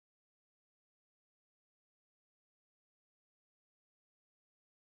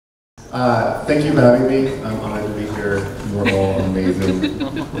Thank you for having me. I'm honored to be here. You're all amazing.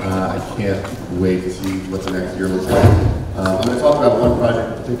 I can't wait to see what the next year looks like. I'm going to talk about one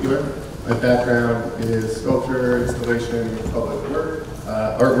project in particular. My background is sculpture, installation, public work,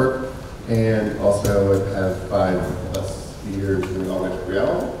 artwork, and also I have 5+ years in augmented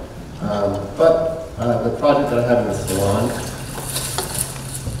reality. The project that I have in the salon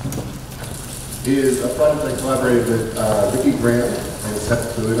is a project I collaborated with Vicky Graham and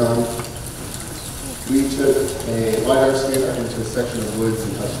Seth Cologne. We took a LiDAR scanner into a section of woods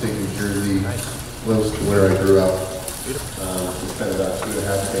in upstate New Jersey, close to where I grew up. We spent about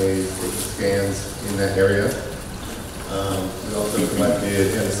 2.5 days taking scans in that area. We also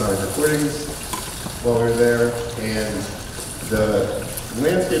collected anesthetic recordings while we were there, and the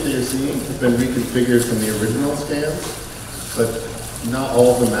landscape that you're seeing has been reconfigured from the original scans, but not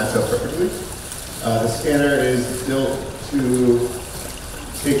all of them match up perfectly. The scanner is built to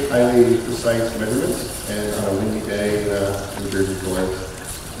take highly precise measurements, and on a windy day in New Jersey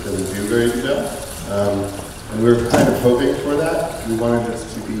forest, it doesn't do very good job. And we were kind of hoping for that. We wanted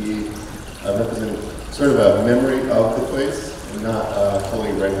this to be represent sort of a memory of the place and not a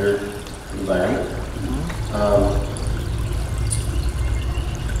fully rendered environment.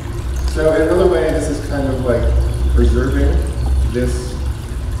 So in another way, this is kind of like preserving this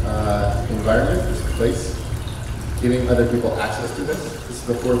environment, this place, giving other people access to this. This is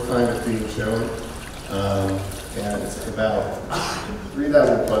the 4th time it's being shown, and it's about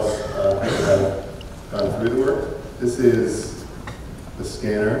 3,000+ people have gone through the work. This is the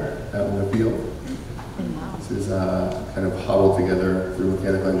scanner out in the field. This is kind of hobbled together through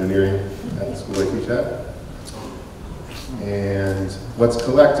mechanical engineering at the school I teach at. And what's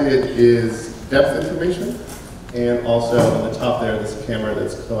collected is depth information, and also on the top there, this camera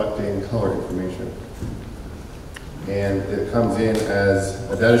that's collecting color information. And it comes in as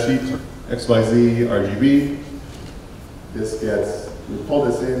a data sheet, XYZ, RGB. We pull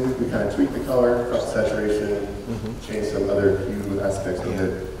this in, we kind of tweak the color, cross saturation, change some other hue aspects of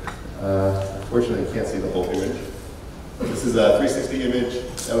it. Unfortunately, you can't see the whole image. This is a 360 image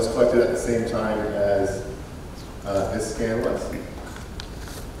that was collected at the same time as this scan was.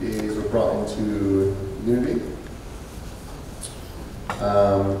 These were brought into Unity.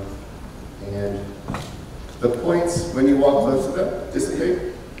 And the points, when you walk close to them,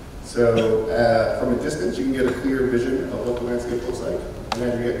 dissipate. So from a distance, you can get a clear vision of what the landscape looks like. And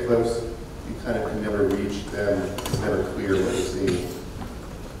as you get close, you kind of can never reach them. It's never clear what you're seeing.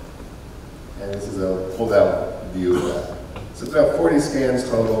 And this is a pulled out view of that. So it's about 40 scans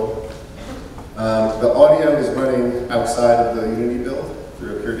total. The audio is running outside of the Unity build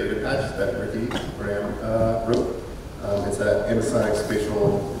through a curated patch that Ricky Graham wrote. It's an ambisonic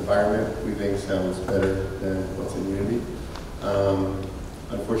spatial environment we think sounds better than what's in Unity.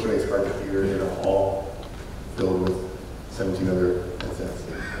 Unfortunately, it's hard to hear in a hall filled with 17 other headsets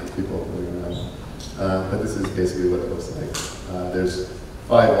and people moving around. But this is basically what it looks like. There's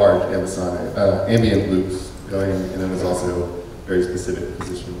 5 large ambient loops going, and then there's also very specific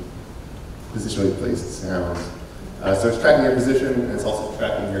positionally placed sounds. So it's tracking your position, and it's also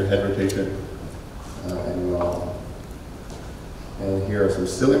tracking your head rotation and yaw. And here are some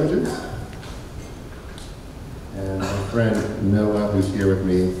still images. And my friend Noah, who's here with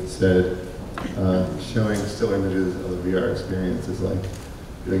me, said showing still images of the VR experience is like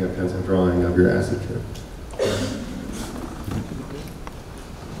doing a pencil drawing of your acid trip.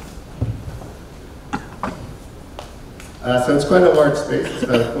 So it's quite a large space. It's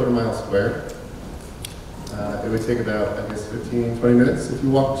about a 1/4 mile square. It would take about, I guess, 15, 20 minutes if you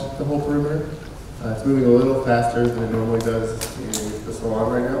walked the whole perimeter. It's moving a little faster than it normally does in the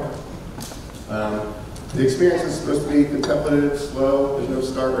salon right now. The experience is supposed to be contemplative, slow. There's no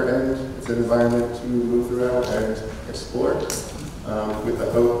start or end. It's an environment to move throughout and explore, with the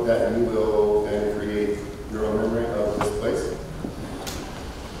hope that you will then create your own memory of this place.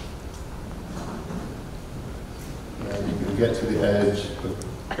 And you can get to the edge, but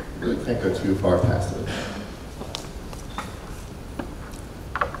you really can't go too far past it.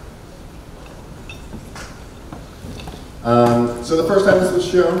 So the first time this was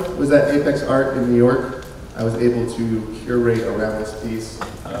shown was at Apexart in New York. I was able to curate around this piece.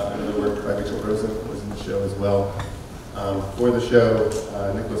 Another work by Rachel Rosen was in the show as well. For the show,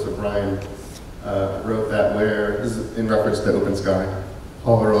 Nicholas O'Brien wrote that where, this is in reference to Open Sky,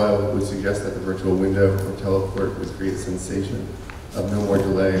 Paul Royal would suggest that the virtual window or teleport would create a sensation of no more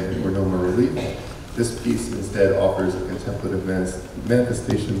delay or no more relief. This piece instead offers a contemplative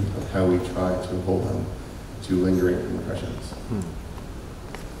manifestation of how we try to hold on to lingering impressions.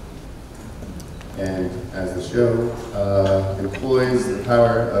 And as the show employs the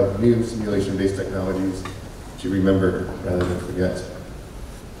power of new simulation-based technologies to remember rather than forget.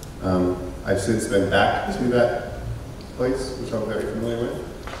 I've since been back to that place, which I'm very familiar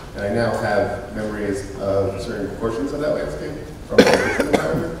with, and I now have memories of certain portions of that landscape from the virtual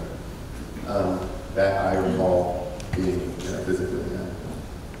environment that I recall being physically in.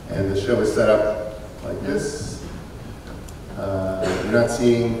 And the show is set up like this. You're not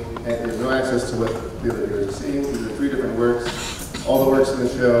seeing, there's no access to what the other viewers are seeing. These are 3 different works. All the works in the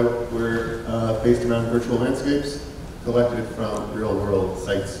show were based around virtual landscapes collected from real-world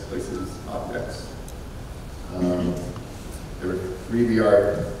sites, places, objects. There were 3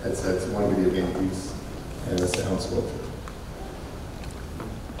 VR headsets, 1 video game piece, and a sound sculpture.